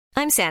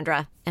I'm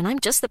Sandra, and I'm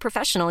just the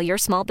professional your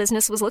small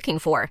business was looking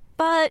for.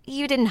 But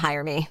you didn't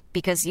hire me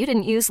because you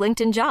didn't use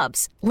LinkedIn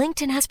Jobs.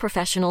 LinkedIn has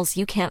professionals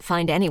you can't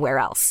find anywhere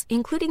else,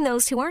 including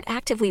those who aren't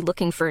actively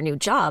looking for a new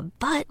job,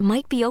 but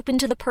might be open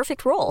to the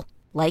perfect role,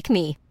 like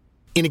me.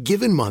 In a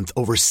given month,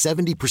 over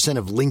 70%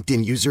 of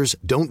LinkedIn users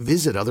don't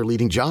visit other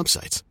leading job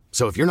sites.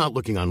 So if you're not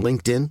looking on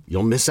LinkedIn,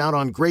 you'll miss out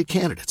on great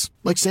candidates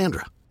like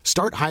Sandra.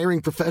 Start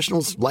hiring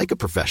professionals like a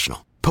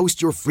professional.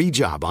 Post your free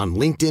job on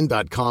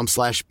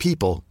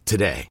linkedin.com/people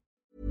today.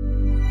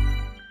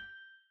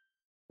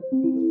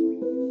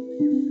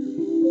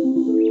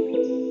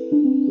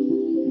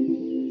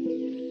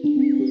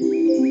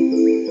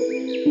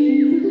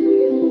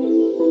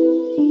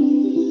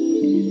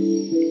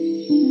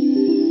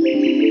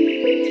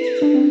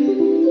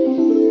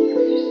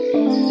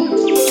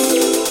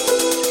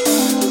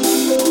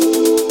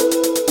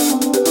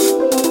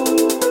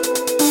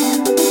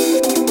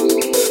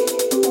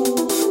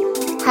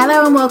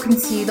 Hello and welcome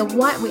to the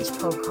White Witch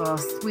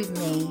podcast with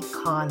me,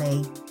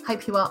 Carly.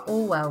 Hope you are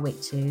all well,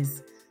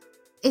 witches.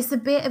 It's a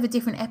bit of a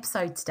different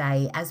episode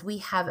today as we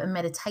have a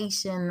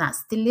meditation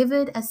that's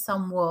delivered as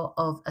somewhat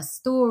of a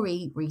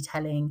story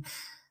retelling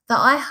that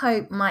I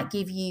hope might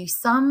give you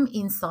some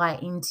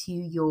insight into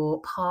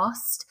your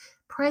past,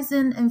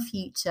 present and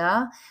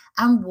future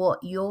and what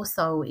your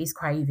soul is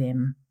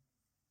craving.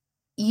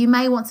 You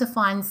may want to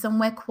find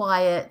somewhere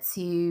quiet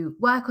to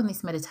work on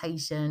this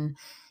meditation.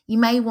 You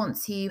may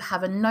want to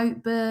have a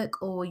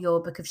notebook or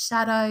your book of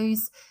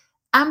shadows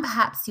and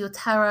perhaps your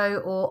tarot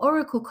or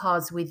oracle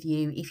cards with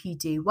you if you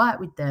do work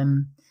with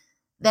them.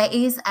 There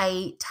is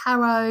a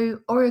tarot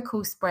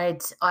oracle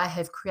spread I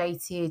have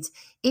created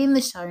in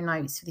the show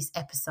notes for this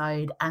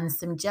episode and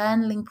some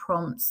journaling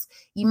prompts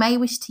you may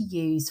wish to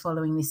use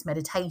following this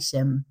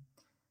meditation.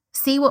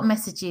 See what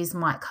messages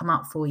might come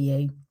up for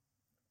you.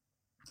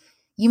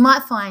 You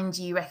might find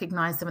you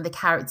recognise some of the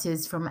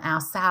characters from our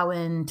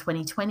Samhain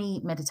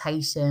 2020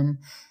 meditation.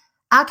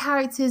 Our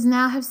characters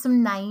now have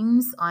some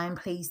names, I am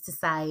pleased to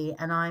say,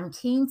 and I'm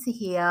keen to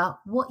hear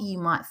what you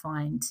might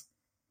find.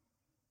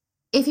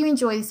 If you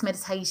enjoy this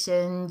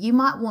meditation, you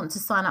might want to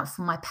sign up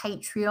for my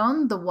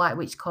Patreon, The White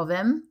Witch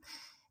Coven.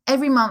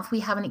 Every month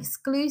we have an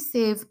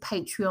exclusive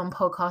Patreon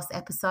podcast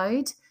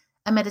episode,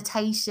 a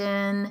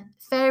meditation,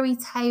 fairy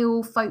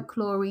tale,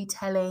 folklore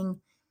retelling,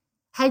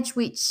 Hedge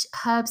Witch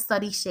herb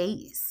study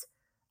sheets,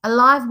 a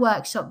live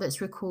workshop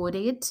that's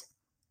recorded,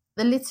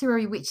 the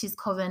Literary Witches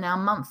Coven, our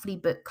monthly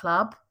book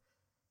club,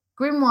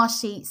 grimoire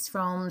sheets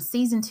from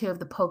season 2 of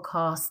the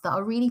podcast that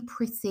are really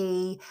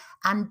pretty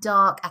and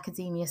dark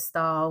academia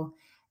style,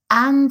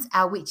 and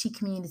our witchy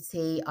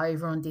community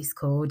over on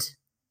Discord,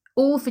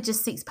 all for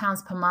just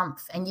 £6 per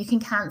month, and you can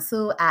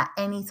cancel at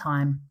any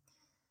time.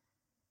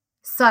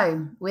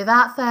 So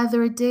without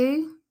further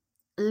ado,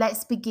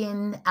 let's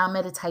begin our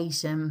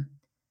meditation.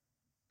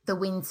 The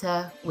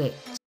Winter Witch.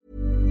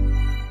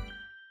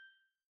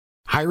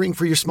 Hiring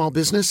for your small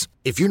business?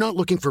 If you're not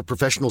looking for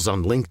professionals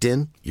on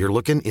LinkedIn, you're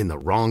looking in the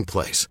wrong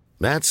place.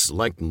 That's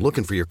like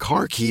looking for your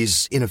car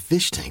keys in a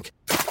fish tank.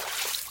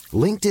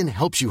 LinkedIn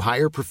helps you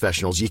hire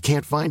professionals you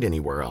can't find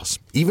anywhere else,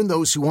 even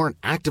those who aren't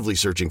actively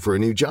searching for a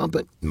new job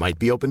but might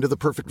be open to the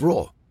perfect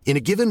role. In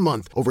a given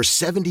month, over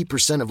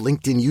 70% of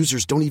LinkedIn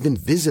users don't even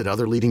visit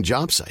other leading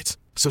job sites.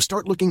 So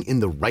start looking in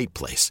the right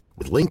place.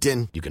 With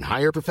LinkedIn, you can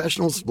hire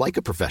professionals like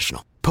a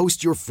professional.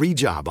 Post your free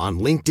job on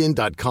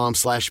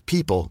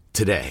linkedin.com/people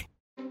today.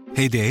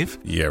 Hey, Dave.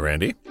 Yeah,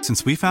 Randy.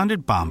 Since we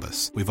founded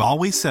Bombas, we've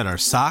always said our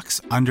socks,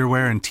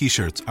 underwear, and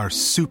T-shirts are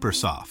super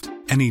soft.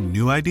 Any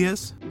new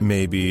ideas?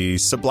 Maybe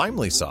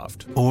sublimely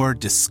soft. Or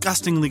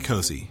disgustingly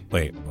cozy.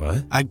 Wait,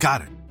 what? I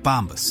got it.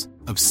 Bombas.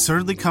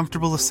 Absurdly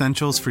comfortable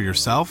essentials for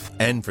yourself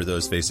and for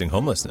those facing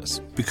homelessness.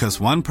 Because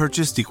one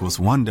purchased equals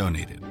one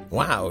donated.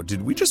 Wow,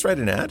 did we just write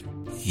an ad?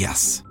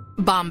 Yes.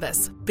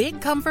 Bombas.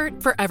 Big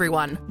comfort for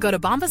everyone. Go to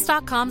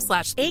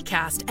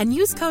bombas.com/ACAST and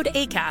use code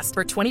ACAST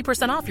for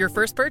 20% off your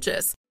first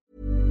purchase.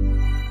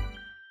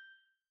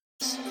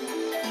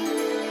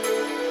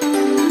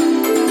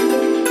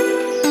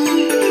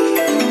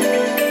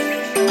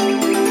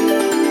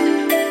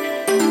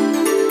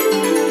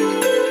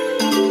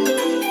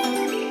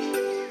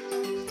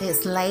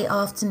 It's late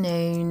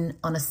afternoon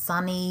on a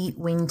sunny,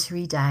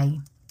 wintry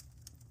day.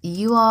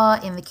 You are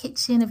in the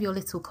kitchen of your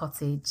little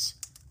cottage.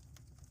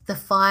 The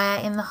fire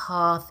in the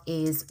hearth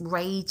is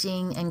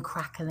raging and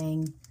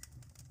crackling.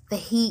 The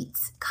heat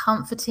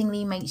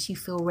comfortingly makes you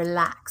feel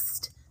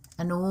relaxed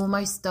and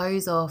almost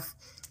doze off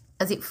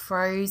as it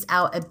throws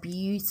out a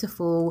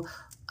beautiful,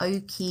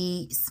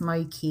 oaky,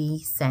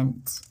 smoky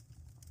scent.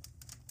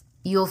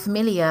 Your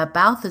familiar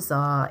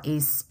Balthazar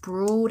is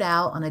sprawled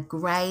out on a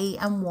grey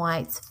and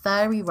white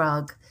furry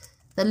rug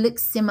that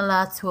looks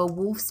similar to a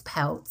wolf's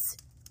pelt.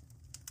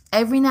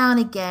 Every now and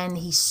again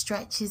he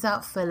stretches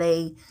out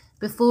fully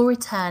before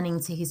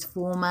returning to his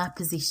former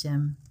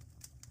position.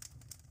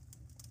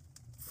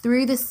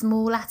 Through the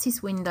small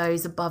lattice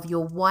windows above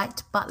your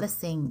white butler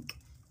sink,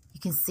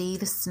 you can see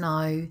the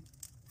snow,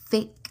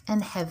 thick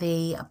and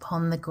heavy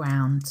upon the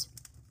ground.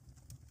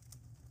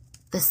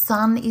 The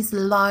sun is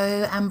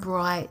low and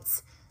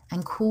bright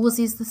and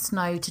causes the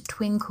snow to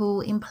twinkle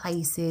in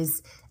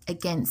places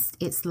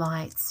against its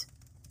light.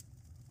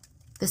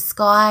 The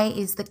sky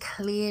is the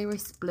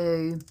clearest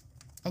blue,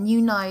 and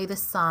you know the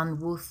sun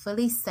will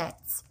fully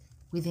set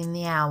within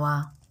the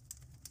hour.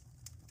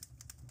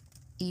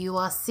 You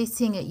are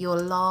sitting at your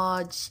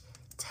large,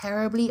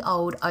 terribly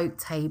old oak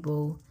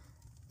table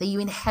that you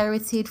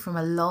inherited from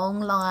a long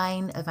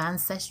line of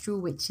ancestral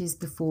witches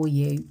before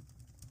you.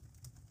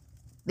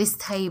 This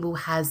table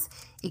has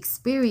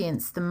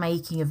experienced the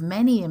making of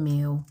many a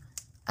meal,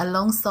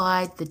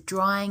 alongside the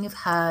drying of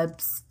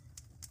herbs,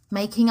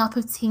 making up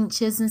of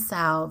tinctures and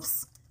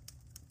salves,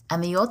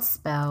 and the odd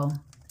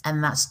spell,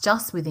 and that's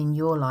just within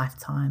your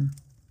lifetime.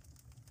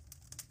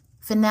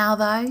 For now,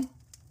 though,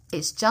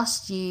 it's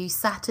just you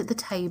sat at the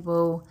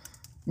table,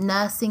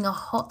 nursing a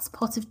hot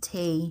pot of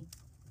tea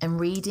and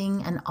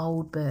reading an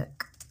old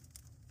book.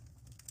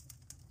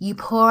 You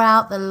pour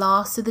out the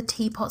last of the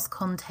teapot's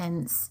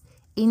contents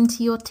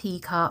into your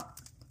teacup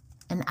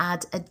and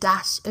add a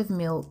dash of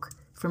milk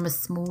from a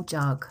small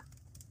jug.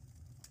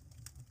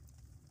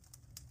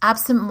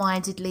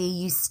 Absent-mindedly,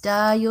 you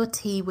stir your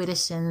tea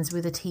widdershins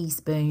with a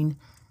teaspoon,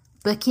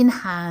 book in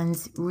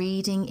hand,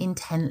 reading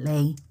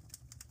intently.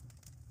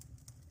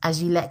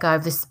 As you let go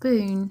of the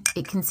spoon,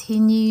 it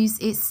continues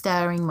its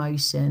stirring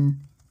motion,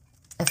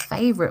 a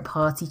favourite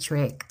party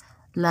trick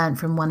learnt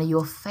from one of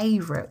your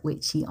favourite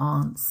witchy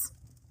aunts.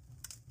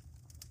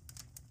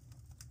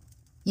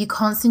 You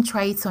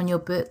concentrate on your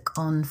book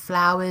on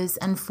flowers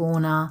and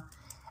fauna,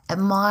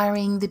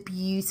 admiring the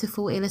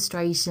beautiful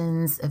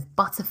illustrations of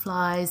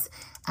butterflies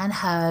and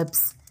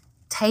herbs,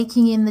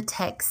 taking in the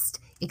text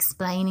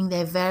explaining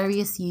their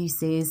various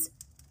uses,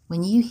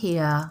 when you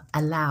hear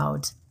a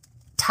loud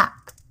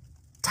tap,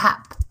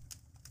 tap,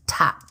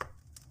 tap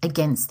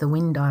against the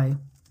window.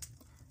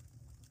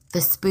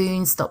 The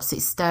spoon stops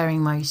its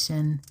stirring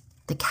motion.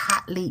 The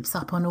cat leaps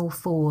up on all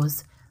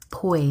fours,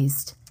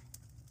 poised,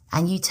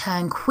 and you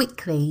turn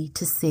quickly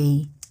to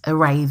see a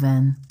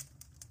raven.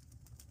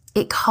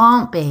 It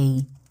can't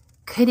be.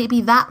 Could it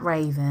be that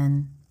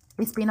raven?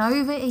 It's been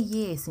over a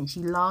year since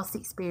you last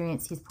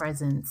experienced his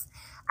presence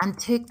and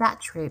took that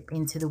trip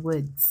into the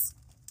woods.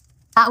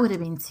 That would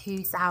have been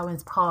 2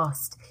 hours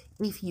past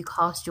if you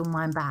cast your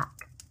mind back.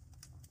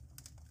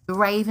 The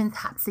raven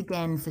taps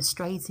again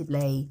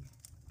frustratedly.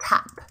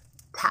 Tap,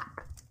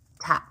 tap,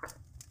 tap.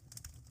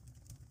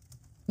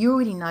 You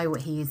already know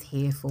what he is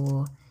here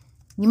for.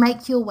 You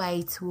make your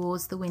way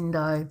towards the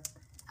window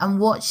and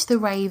watch the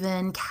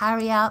raven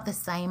carry out the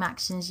same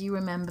actions you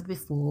remember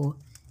before.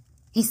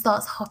 He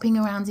starts hopping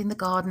around in the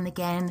garden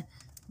again,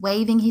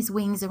 waving his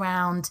wings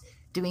around,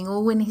 doing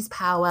all in his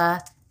power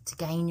to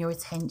gain your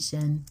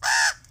attention,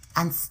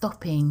 and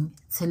stopping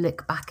to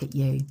look back at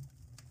you.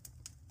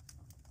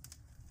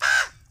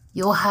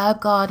 Your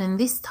herb garden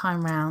this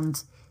time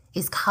round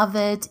is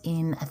covered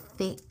in a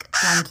thick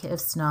blanket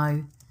of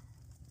snow.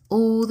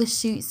 All the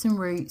shoots and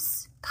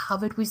roots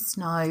covered with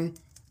snow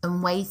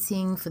and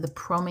waiting for the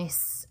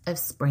promise of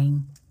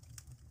spring.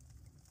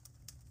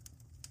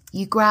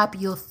 You grab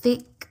your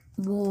thick,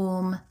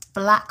 warm,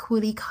 black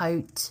woolly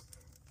coat,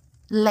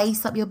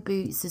 lace up your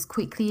boots as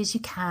quickly as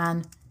you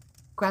can,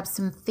 grab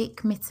some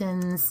thick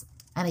mittens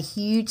and a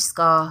huge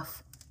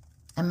scarf,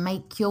 and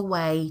make your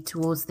way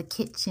towards the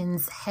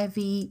kitchen's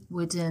heavy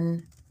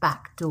wooden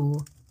back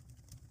door.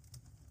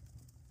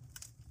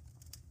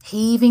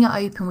 Heaving it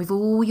open with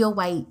all your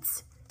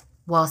weight,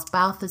 whilst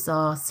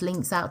Balthazar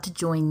slinks out to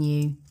join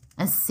you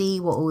and see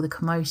what all the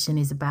commotion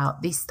is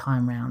about this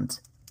time round.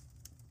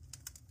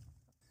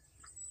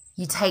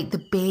 You take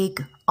the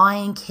big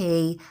iron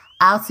key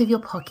out of your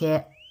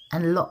pocket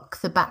and lock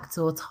the back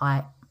door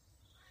tight.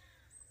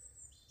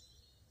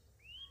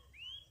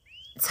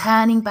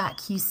 Turning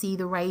back, you see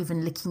the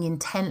raven looking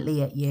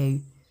intently at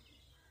you.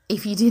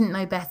 If you didn't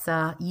know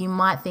better, you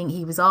might think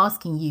he was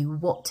asking you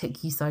what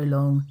took you so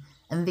long,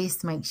 and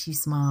this makes you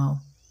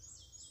smile.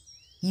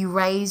 You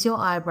raise your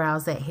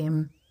eyebrows at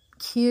him,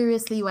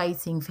 curiously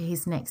waiting for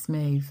his next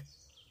move.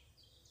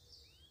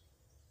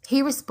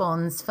 He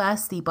responds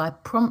firstly by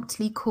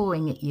promptly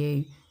cawing at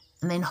you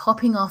and then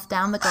hopping off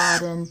down the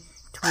garden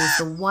towards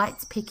the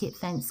white picket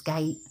fence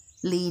gate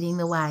leading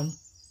the way.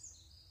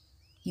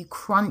 You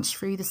crunch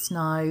through the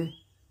snow,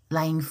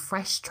 laying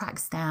fresh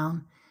tracks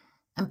down,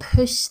 and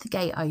push the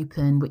gate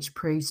open, which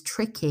proves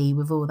tricky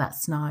with all that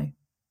snow.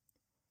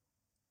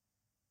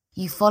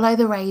 You follow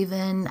the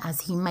raven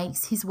as he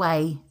makes his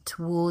way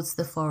towards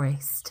the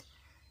forest.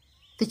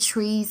 The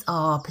trees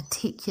are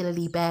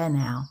particularly bare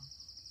now.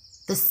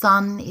 The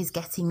sun is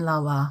getting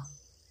lower.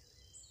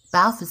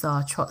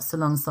 Balthazar trots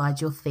alongside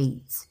your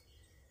feet,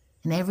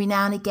 and every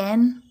now and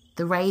again,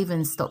 the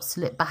raven stops to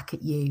look back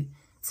at you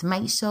to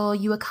make sure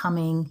you are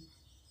coming,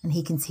 and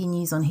he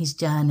continues on his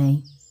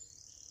journey.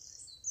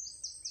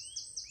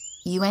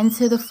 You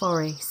enter the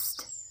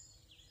forest.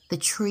 The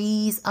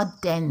trees are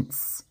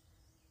dense,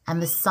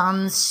 and the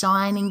sun's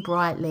shining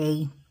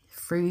brightly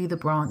through the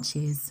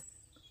branches.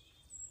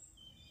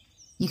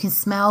 You can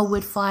smell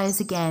wood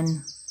fires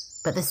again,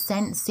 but the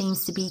scent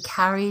seems to be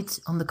carried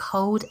on the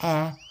cold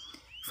air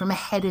from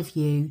ahead of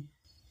you,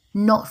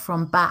 not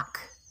from back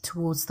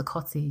towards the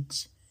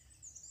cottage.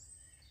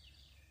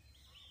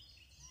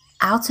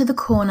 Out of the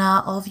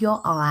corner of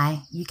your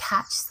eye, you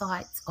catch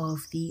sight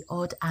of the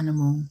odd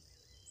animal.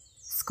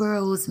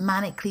 Squirrels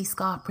manically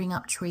scarpering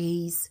up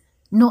trees,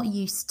 not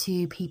used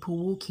to people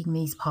walking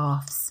these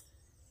paths.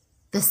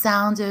 The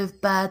sound of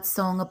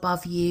birdsong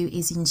above you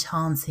is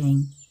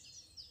enchanting.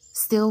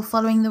 Still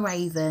following the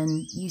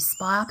raven, you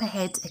spy up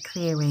ahead a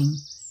clearing.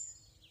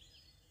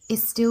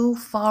 It's still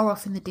far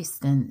off in the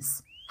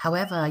distance.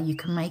 However, you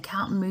can make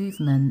out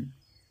movement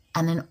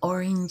and an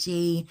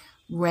orangey,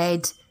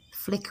 red,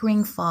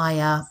 flickering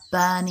fire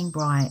burning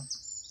bright.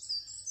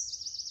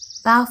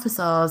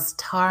 Balthazar's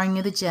tiring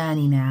of the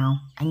journey now,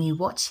 and you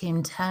watch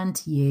him turn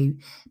to you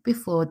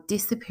before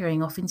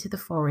disappearing off into the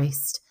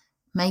forest,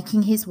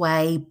 making his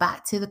way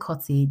back to the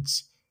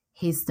cottage,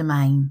 his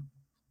domain.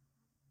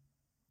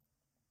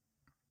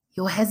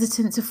 You're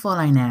hesitant to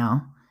follow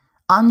now.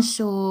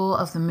 Unsure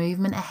of the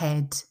movement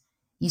ahead,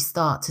 you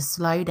start to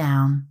slow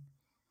down,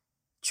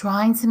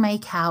 trying to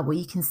make out what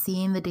you can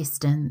see in the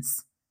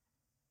distance.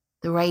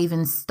 The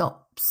raven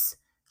stops,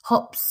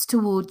 hops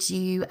towards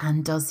you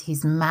and does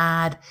his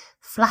mad,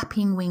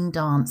 flapping wing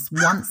dance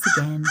once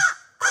again,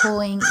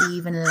 cawing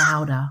even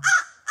louder.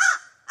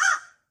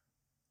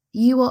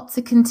 You opt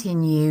to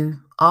continue.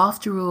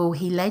 After all,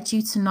 he led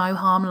you to no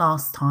harm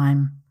last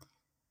time.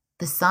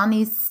 The sun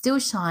is still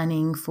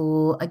shining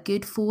for a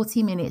good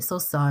 40 minutes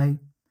or so.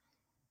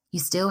 You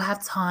still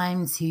have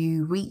time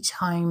to reach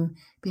home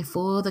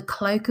before the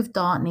cloak of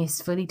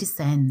darkness fully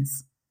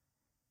descends.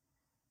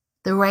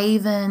 The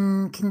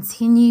raven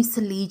continues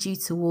to lead you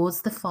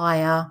towards the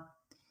fire.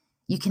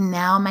 You can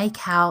now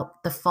make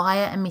out the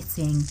fire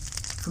emitting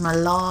from a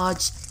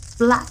large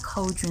black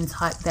cauldron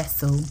type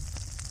vessel.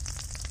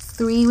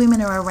 3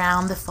 women are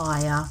around the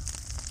fire,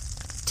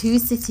 2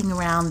 sitting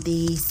around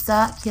the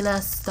circular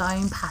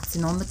stone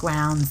pattern on the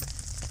ground.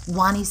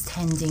 1 is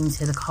tending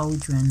to the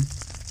cauldron.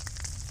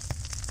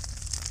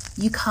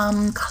 You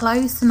come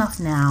close enough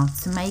now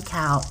to make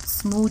out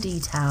small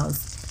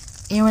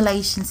details in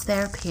relation to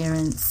their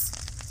appearance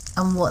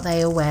and what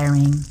they are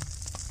wearing.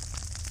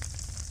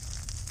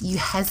 You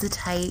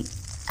hesitate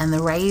and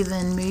the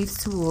raven moves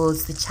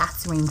towards the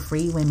chattering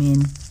 3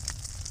 women.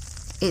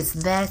 It's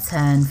their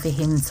turn for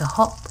him to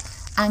hop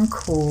and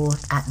caw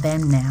at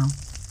them now.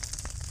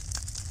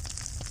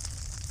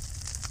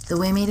 The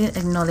women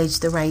acknowledge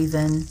the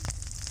raven.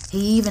 He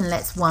even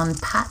lets one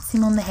pat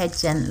him on the head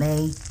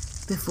gently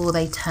before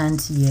they turn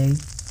to you.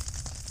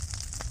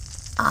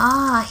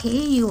 "Ah,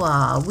 here you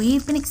are.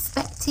 We've been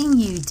expecting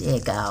you, dear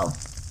girl,"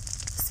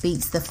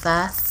 speaks the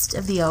first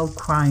of the old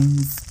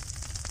crones,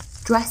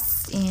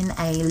 dressed in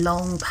a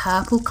long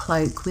purple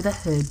cloak with a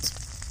hood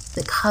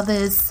that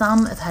covers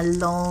some of her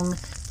long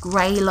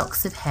grey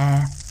locks of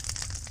hair.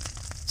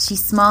 She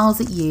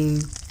smiles at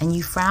you and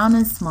you frown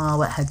and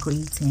smile at her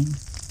greeting.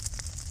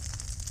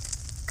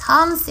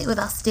 "Come sit with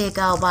us, dear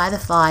girl, by the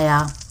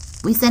fire.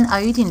 We sent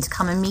Odin to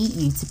come and meet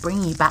you to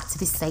bring you back to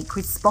this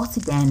sacred spot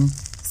again,"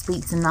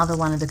 speaks another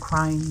one of the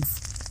crones,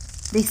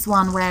 this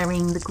one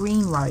wearing the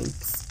green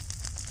robes.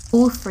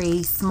 All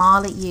 3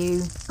 smile at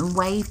you and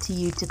wave to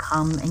you to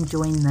come and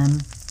join them.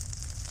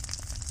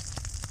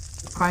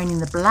 The crone in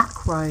the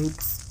black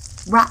robes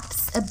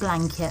wraps a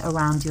blanket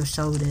around your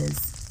shoulders,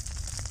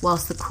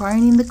 whilst the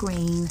crone in the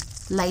green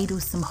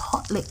ladles some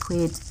hot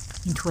liquid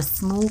into a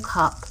small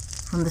cup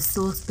from the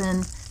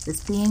saucepan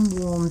that's being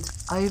warmed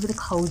over the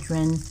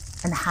cauldron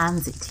and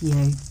hands it to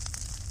you.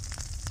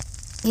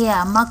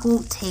 "Here,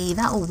 mugwort tea,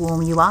 that'll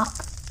warm you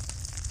up."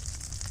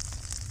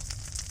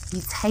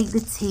 You take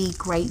the tea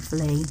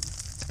gratefully.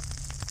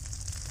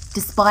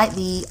 Despite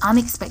the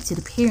unexpected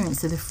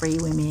appearance of the 3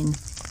 women,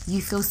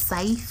 you feel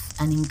safe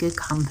and in good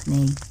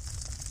company.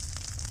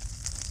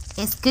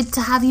 "It's good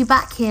to have you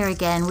back here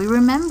again. We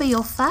remember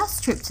your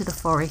first trip to the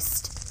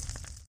forest."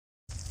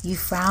 You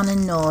frown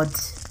and nod.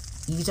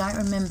 You don't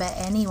remember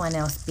anyone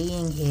else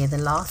being here the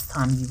last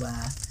time you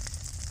were,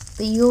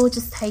 but you're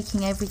just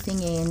taking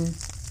everything in.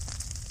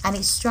 And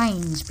it's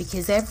strange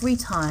because every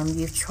time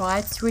you've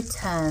tried to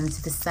return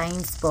to the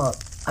same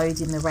spot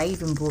Odin the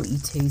Raven brought you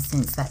to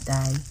since that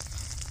day,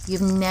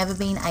 you've never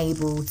been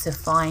able to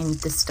find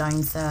the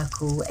stone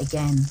circle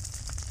again.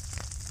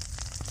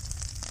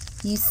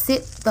 You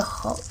sip the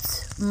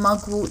hot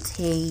mugwort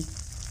tea,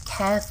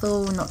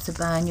 careful not to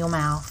burn your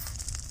mouth.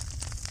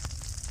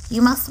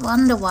 "You must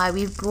wonder why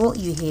we've brought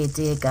you here,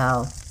 dear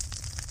girl.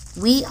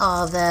 We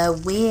are the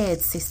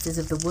Weird Sisters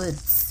of the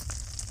Woods.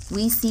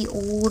 We see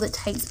all that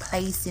takes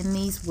place in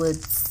these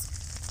woods.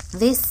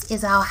 This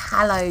is our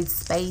hallowed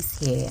space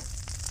here.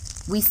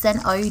 We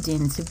sent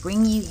Odin to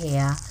bring you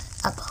here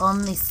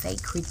upon this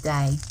sacred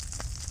day.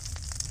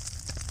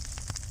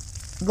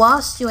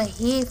 Whilst you are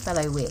here,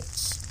 fellow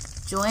witch,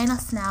 join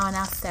us now in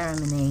our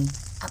ceremony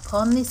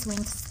upon this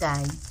winter's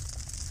day.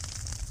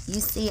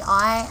 You see,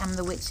 I am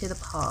the witch of the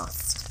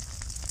past.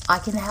 I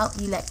can help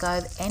you let go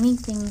of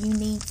anything you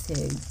need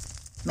to,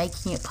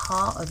 making it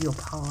part of your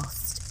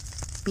past.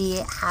 Be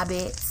it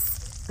habits,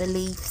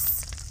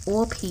 beliefs,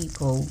 or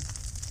people.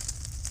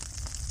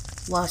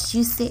 Whilst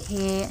you sit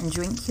here and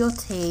drink your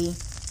tea,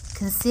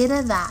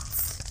 consider that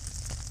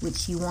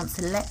which you want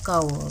to let go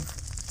of.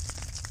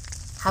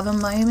 Have a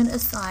moment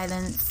of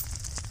silence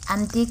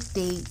and dig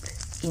deep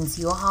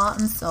into your heart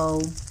and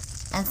soul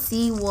and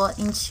see what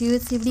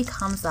intuitively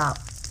comes up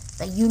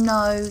that you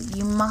know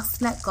you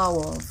must let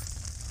go of.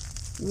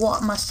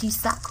 What must you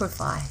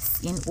sacrifice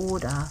in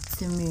order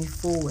to move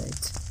forward?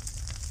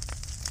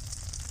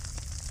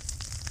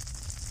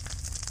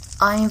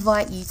 I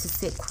invite you to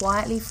sit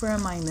quietly for a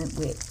moment,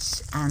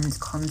 witch, and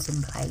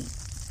contemplate.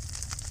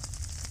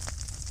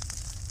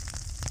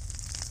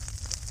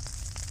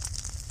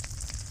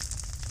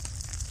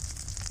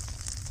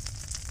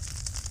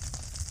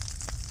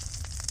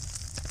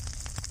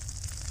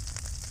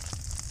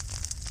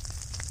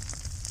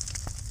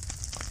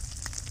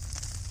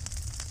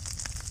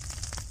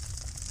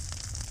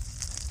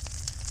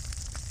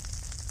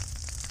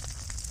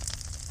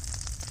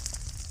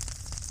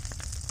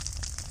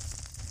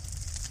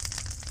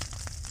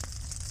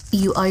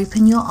 You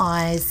open your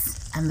eyes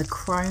and the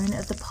crone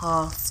of the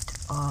past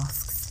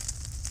asks,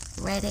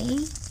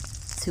 "Ready?"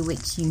 To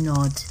which you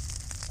nod.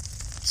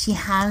 She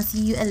hands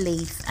you a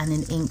leaf and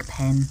an ink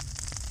pen.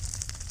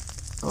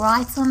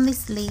 Write on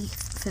this leaf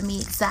for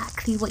me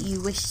exactly what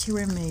you wish to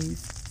remove.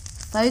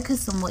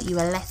 Focus on what you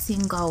are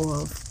letting go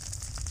of.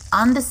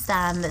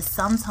 Understand that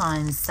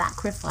sometimes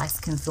sacrifice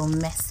can feel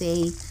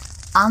messy,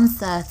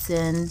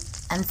 uncertain,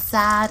 and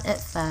sad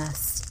at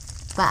first,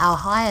 but our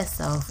higher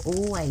self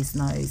always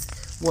knows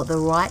what the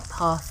right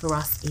path for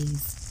us is.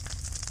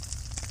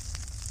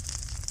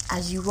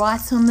 As you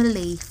write on the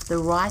leaf, the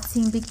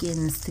writing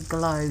begins to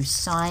glow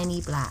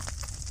shiny black.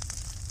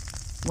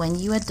 When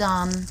you are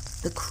done,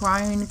 the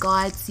crone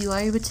guides you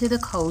over to the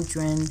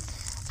cauldron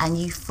and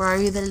you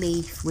throw the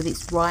leaf with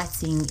its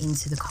writing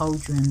into the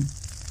cauldron.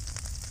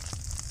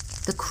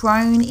 The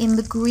crone in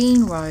the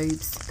green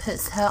robes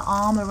puts her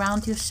arm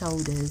around your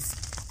shoulders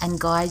and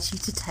guides you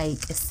to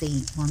take a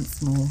seat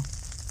once more.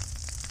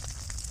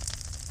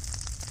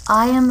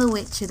 I am the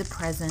witch of the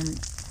present.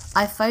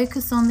 I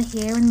focus on the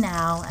here and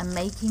now and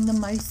making the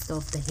most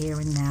of the here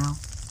and now.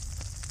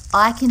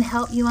 I can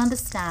help you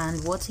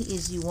understand what it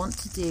is you want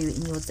to do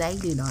in your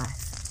daily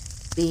life,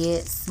 be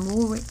it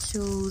small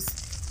rituals,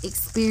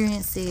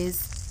 experiences,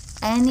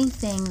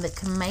 anything that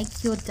can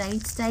make your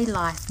day-to-day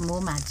life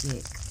more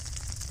magic.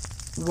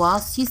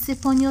 Whilst you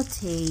sip on your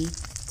tea,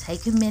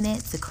 take a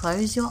minute to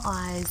close your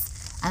eyes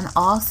and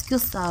ask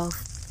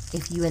yourself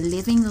if you are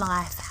living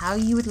life how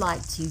you would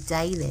like to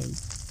daily.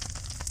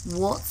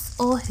 What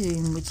or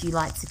whom would you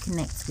like to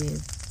connect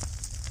with?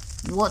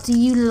 What do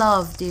you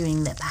love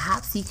doing that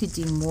perhaps you could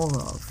do more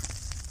of?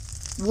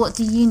 What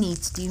do you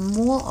need to do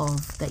more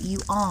of that you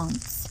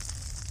aren't?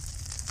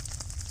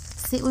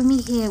 Sit with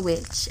me here,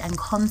 witch, and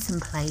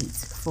contemplate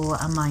for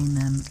a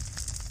moment.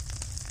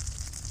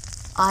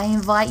 I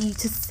invite you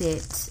to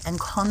sit and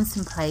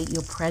contemplate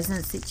your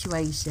present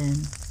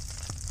situation.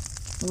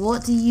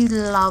 What do you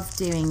love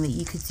doing that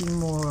you could do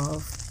more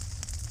of?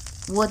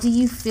 What do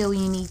you feel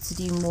you need to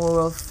do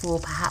more of for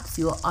perhaps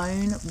your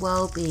own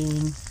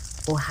well-being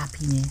or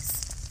happiness?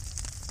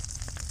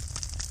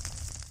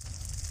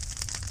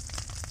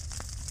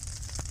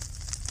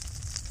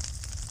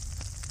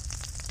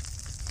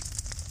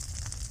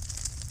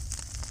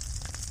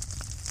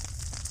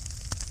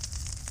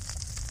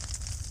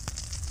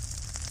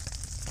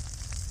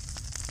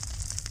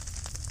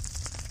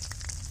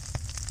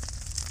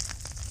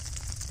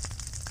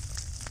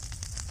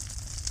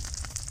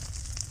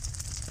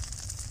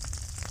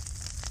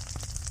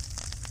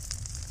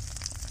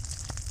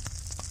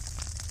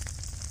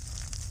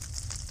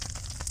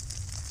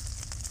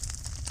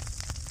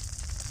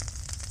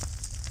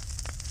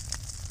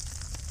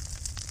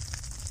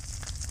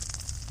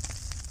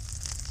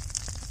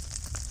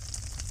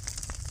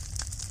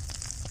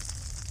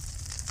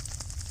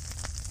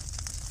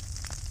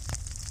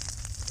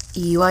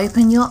 You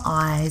open your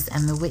eyes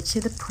and the witch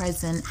of the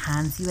present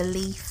hands you a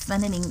leaf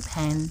and an ink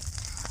pen,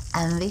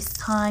 and this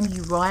time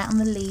you write on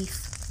the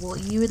leaf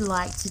what you would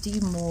like to do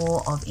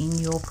more of in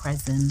your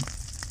present.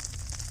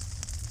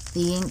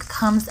 The ink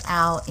comes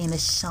out in a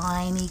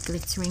shiny,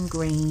 glittering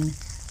green,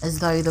 as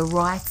though the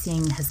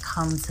writing has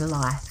come to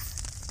life.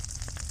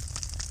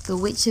 The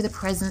witch of the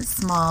present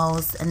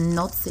smiles and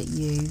nods at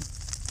you,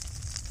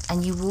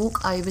 and you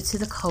walk over to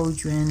the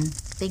cauldron,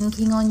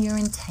 thinking on your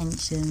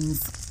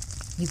intentions.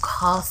 You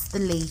cast the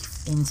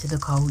leaf into the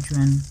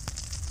cauldron.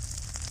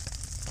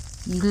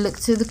 You look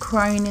to the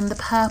crone in the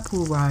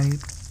purple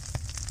robe.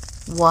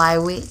 Why,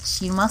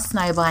 witch, you must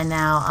know by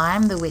now I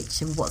am the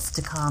witch of what's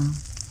to come.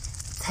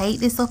 Take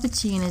this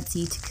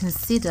opportunity to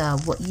consider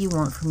what you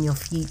want from your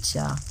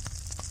future.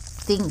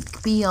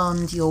 Think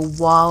beyond your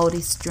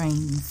wildest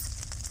dreams.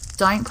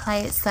 Don't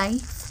play it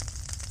safe.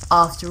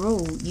 After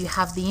all, you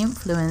have the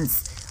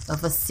influence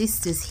of us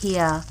sisters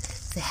here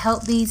to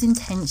help these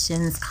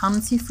intentions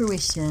come to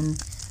fruition,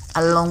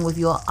 along with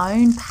your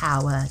own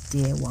power,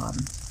 dear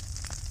one.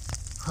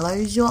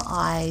 Close your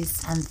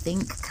eyes and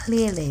think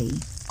clearly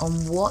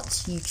on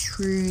what you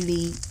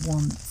truly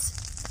want.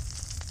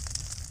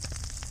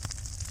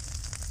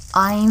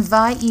 I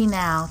invite you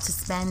now to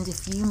spend a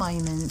few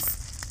moments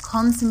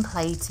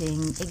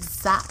contemplating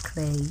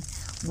exactly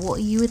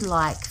what you would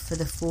like for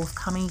the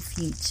forthcoming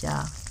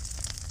future,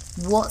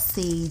 what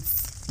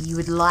seeds you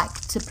would like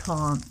to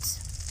plant.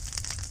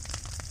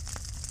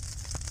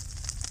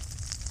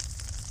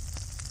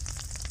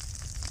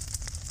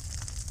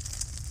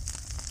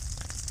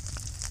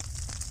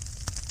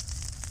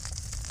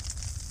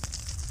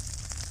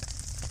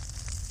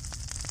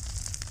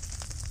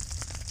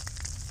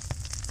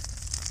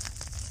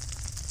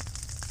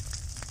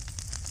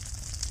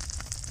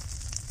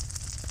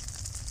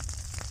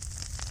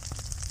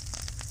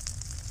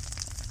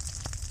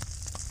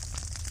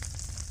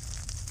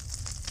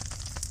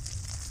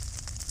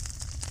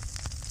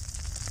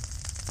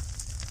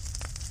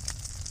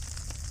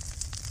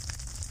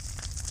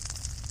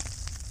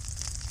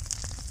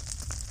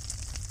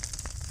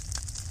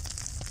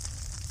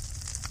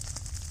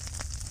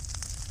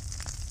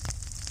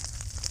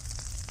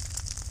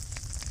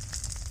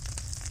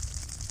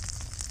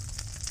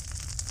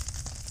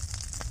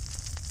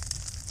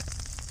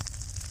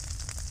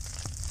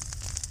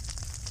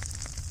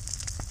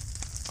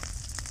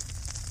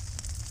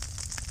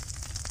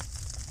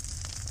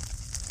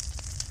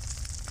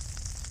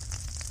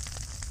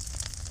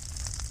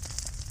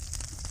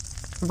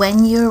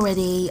 When you're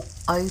ready,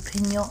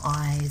 open your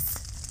eyes.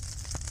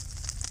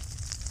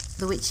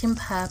 The Witch in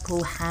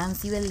Purple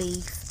hands you a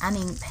leaf and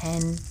ink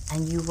pen,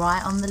 and you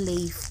write on the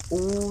leaf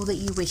all that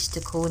you wish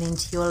to call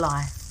into your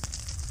life.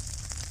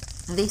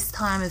 This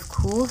time, of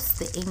course,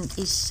 the ink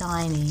is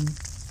shining.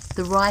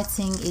 The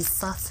writing is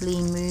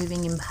subtly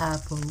moving in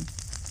purple.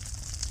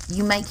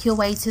 You make your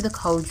way to the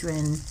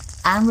cauldron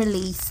and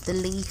release the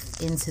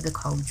leaf into the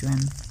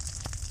cauldron.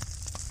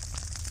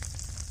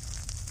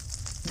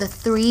 The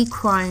 3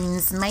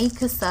 crones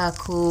make a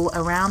circle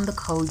around the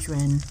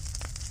cauldron,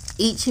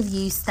 each of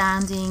you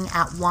standing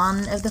at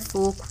one of the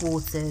 4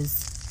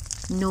 quarters,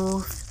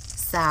 north,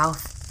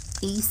 south,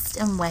 east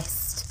and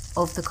west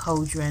of the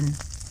cauldron.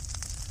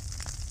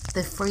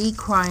 The 3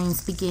 crones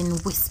begin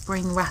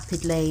whispering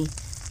rapidly,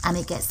 and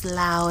it gets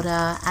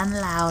louder and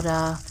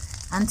louder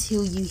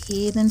until you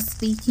hear them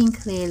speaking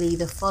clearly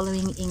the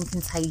following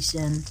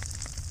incantation.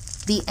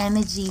 The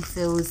energy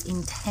feels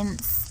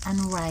intense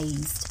and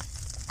raised,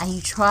 and you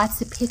try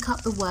to pick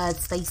up the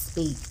words they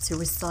speak to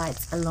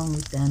recite along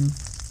with them.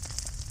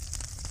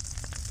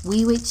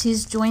 We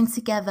witches join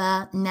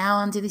together now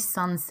under this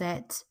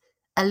sunset,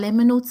 a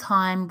liminal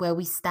time where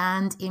we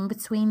stand in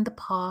between the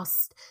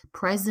past,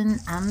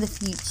 present and the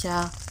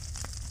future.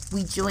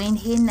 We join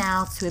here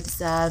now to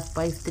observe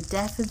both the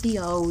death of the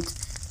old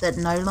that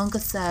no longer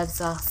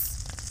serves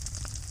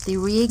us, the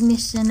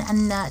reignition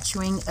and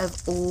nurturing of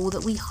all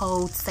that we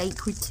hold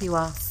sacred to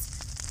us,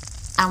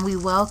 and we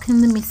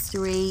welcome the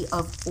mystery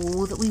of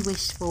all that we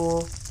wish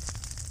for,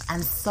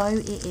 and so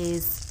it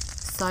is,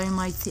 so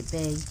might it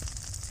be.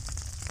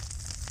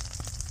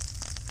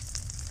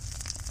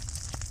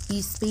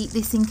 You speak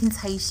this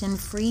incantation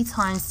 3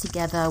 times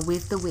together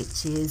with the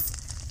witches,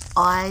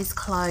 eyes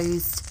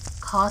closed,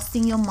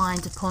 casting your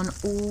mind upon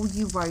all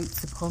you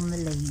wrote upon the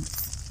leaves.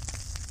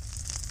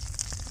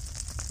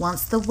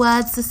 Once the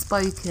words are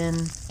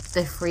spoken,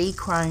 the 3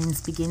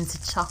 crones begin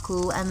to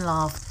chuckle and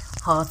laugh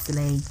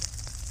heartily.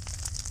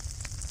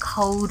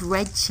 Cold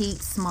red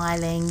cheeks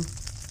smiling,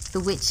 the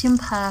Witch in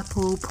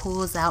Purple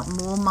pours out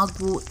more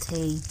mugwort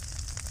tea.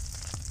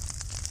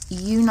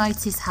 You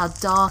notice how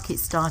dark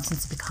it's starting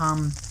to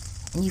become,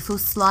 and you feel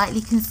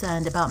slightly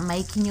concerned about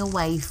making your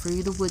way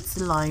through the woods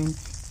alone.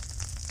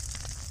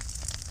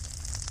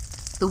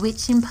 The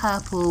Witch in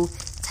Purple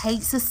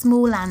takes a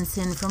small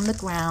lantern from the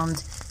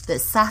ground that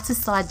sat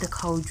aside the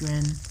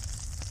cauldron.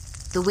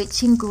 The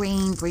Witch in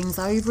Green brings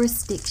over a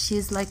stick she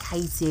has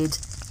located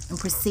and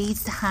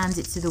proceeds to hand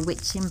it to the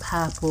Witch in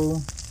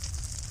Purple.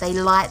 They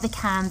light the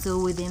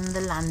candle within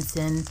the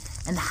lantern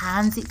and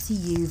hand it to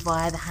you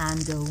via the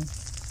handle.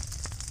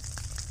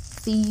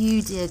 For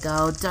you, dear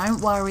girl,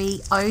 don't worry,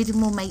 Odin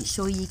will make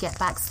sure you get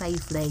back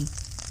safely.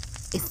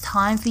 It's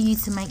time for you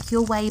to make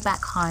your way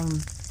back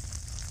home.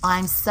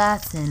 I'm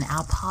certain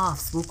our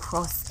paths will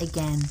cross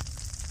again.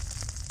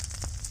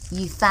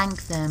 You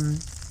thank them.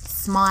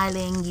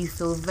 Smiling, you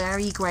feel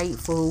very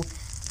grateful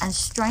and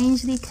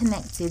strangely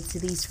connected to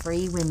these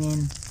 3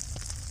 women.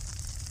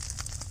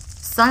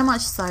 So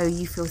much so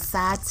you feel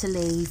sad to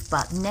leave,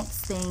 but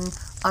next thing,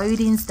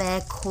 Odin's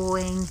there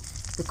cawing,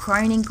 the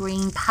crone in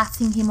green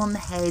patting him on the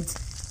head,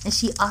 and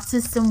she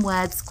utters some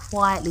words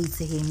quietly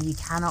to him you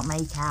cannot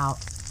make out.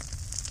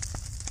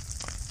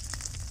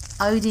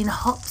 Odin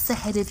hops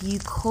ahead of you,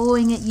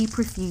 cawing at you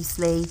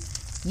profusely.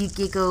 You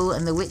giggle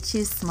and the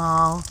witches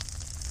smile.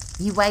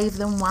 You wave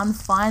them one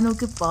final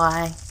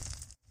goodbye,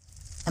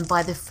 and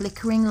by the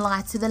flickering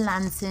light of the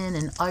lantern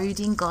and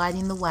Odin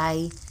guiding the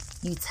way,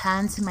 you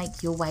turn to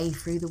make your way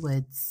through the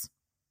woods.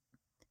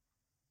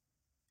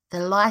 The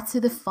light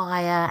of the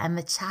fire and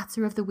the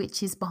chatter of the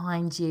witches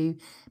behind you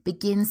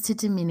begins to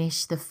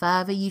diminish the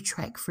further you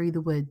trek through the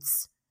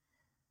woods.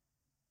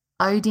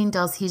 Odin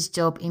does his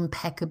job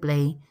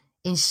impeccably,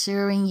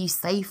 ensuring you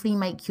safely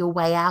make your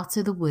way out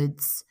of the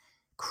woods,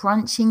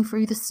 crunching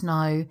through the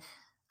snow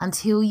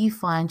until you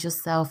find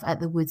yourself at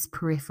the wood's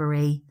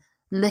periphery.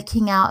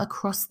 Looking out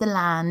across the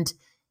land,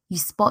 you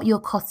spot your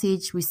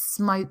cottage with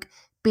smoke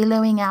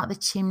billowing out the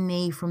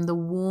chimney from the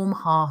warm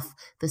hearth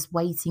that's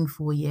waiting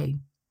for you.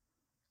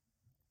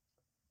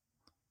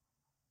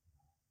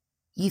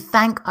 You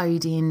thank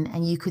Odin,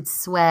 and you could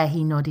swear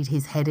he nodded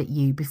his head at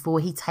you before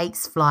he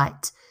takes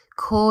flight,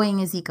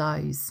 cawing as he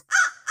goes.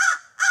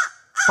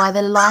 By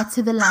the light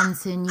of the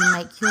lantern, you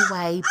make your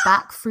way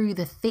back through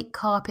the thick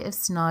carpet of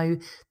snow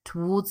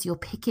towards your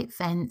picket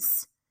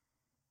fence,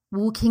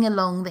 walking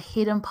along the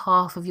hidden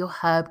path of your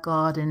herb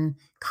garden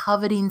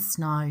covered in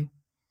snow.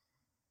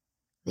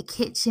 The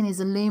kitchen is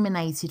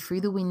illuminated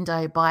through the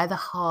window by the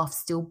hearth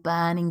still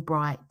burning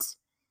bright.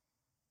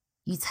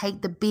 You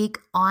take the big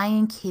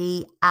iron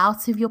key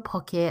out of your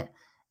pocket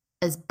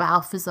as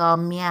Balthazar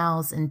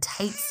meows and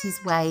takes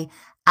his way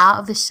out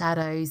of the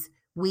shadows,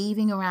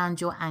 weaving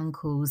around your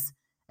ankles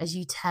as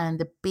you turn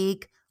the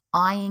big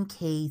iron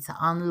key to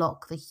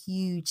unlock the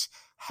huge,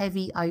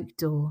 heavy oak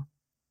door.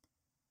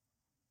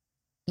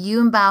 You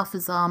and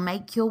Balthazar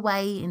make your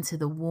way into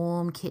the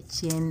warm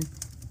kitchen.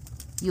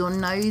 Your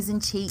nose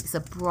and cheeks are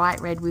bright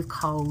red with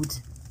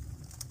cold.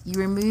 You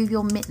remove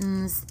your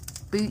mittens,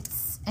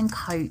 boots and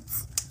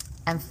coats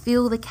and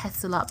fill the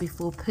kettle up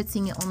before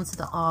putting it onto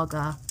the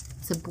Aga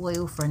to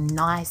boil for a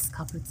nice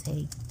cup of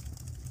tea.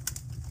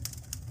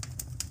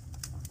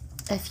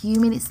 A few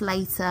minutes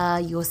later,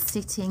 you're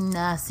sitting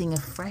nursing a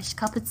fresh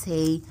cup of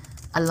tea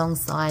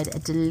alongside a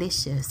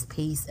delicious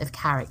piece of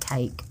carrot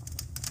cake.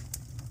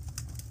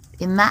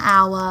 In that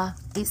hour,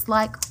 it's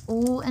like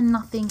all and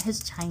nothing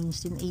has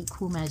changed in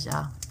equal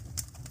measure.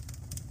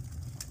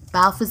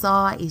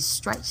 Balthazar is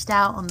stretched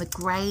out on the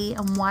grey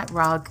and white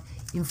rug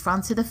in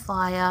front of the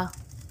fire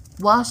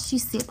whilst you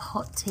sip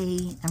hot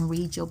tea and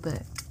read your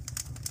book.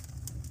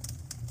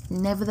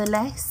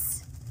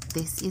 Nevertheless,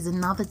 this is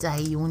another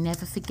day you'll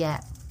never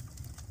forget.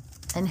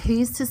 And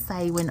who's to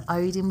say when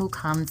Odin will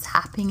come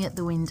tapping at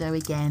the window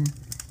again,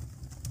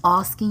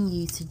 asking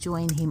you to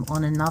join him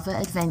on another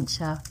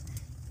adventure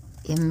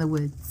in the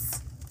woods.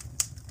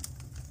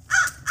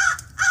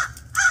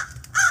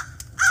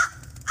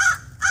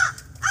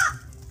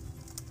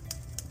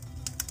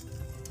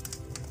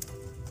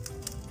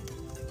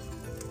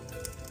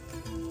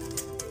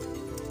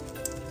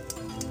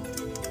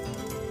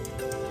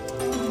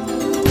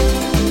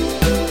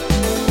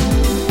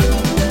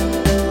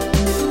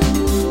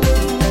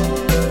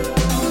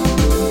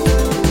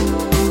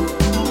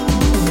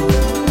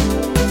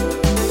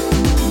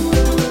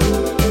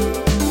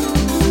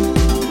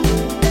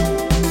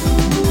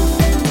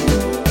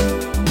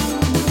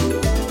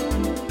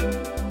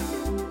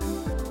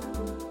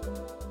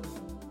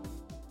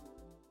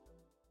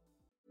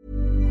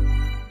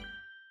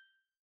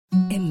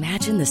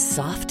 Imagine the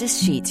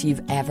softest sheets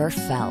you've ever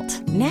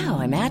felt. Now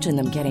imagine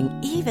them getting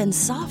even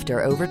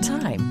softer over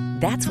time.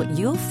 That's what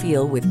you'll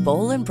feel with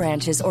Boll &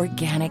 Branch's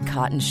organic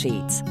cotton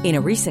sheets. In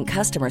a recent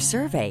customer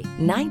survey,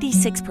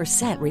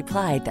 96%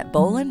 replied that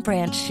Boll &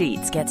 Branch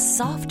sheets get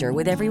softer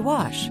with every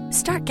wash.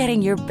 Start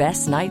getting your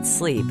best night's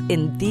sleep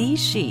in these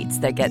sheets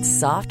that get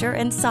softer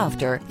and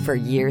softer for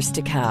years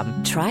to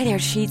come. Try their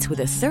sheets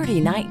with a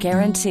 30-night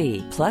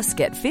guarantee. Plus,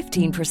 get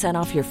 15%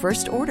 off your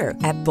first order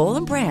at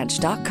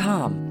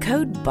bollandbranch.com.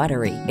 Code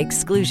BUTTERY.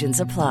 Exclusions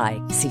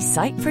apply. See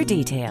site for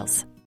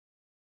details.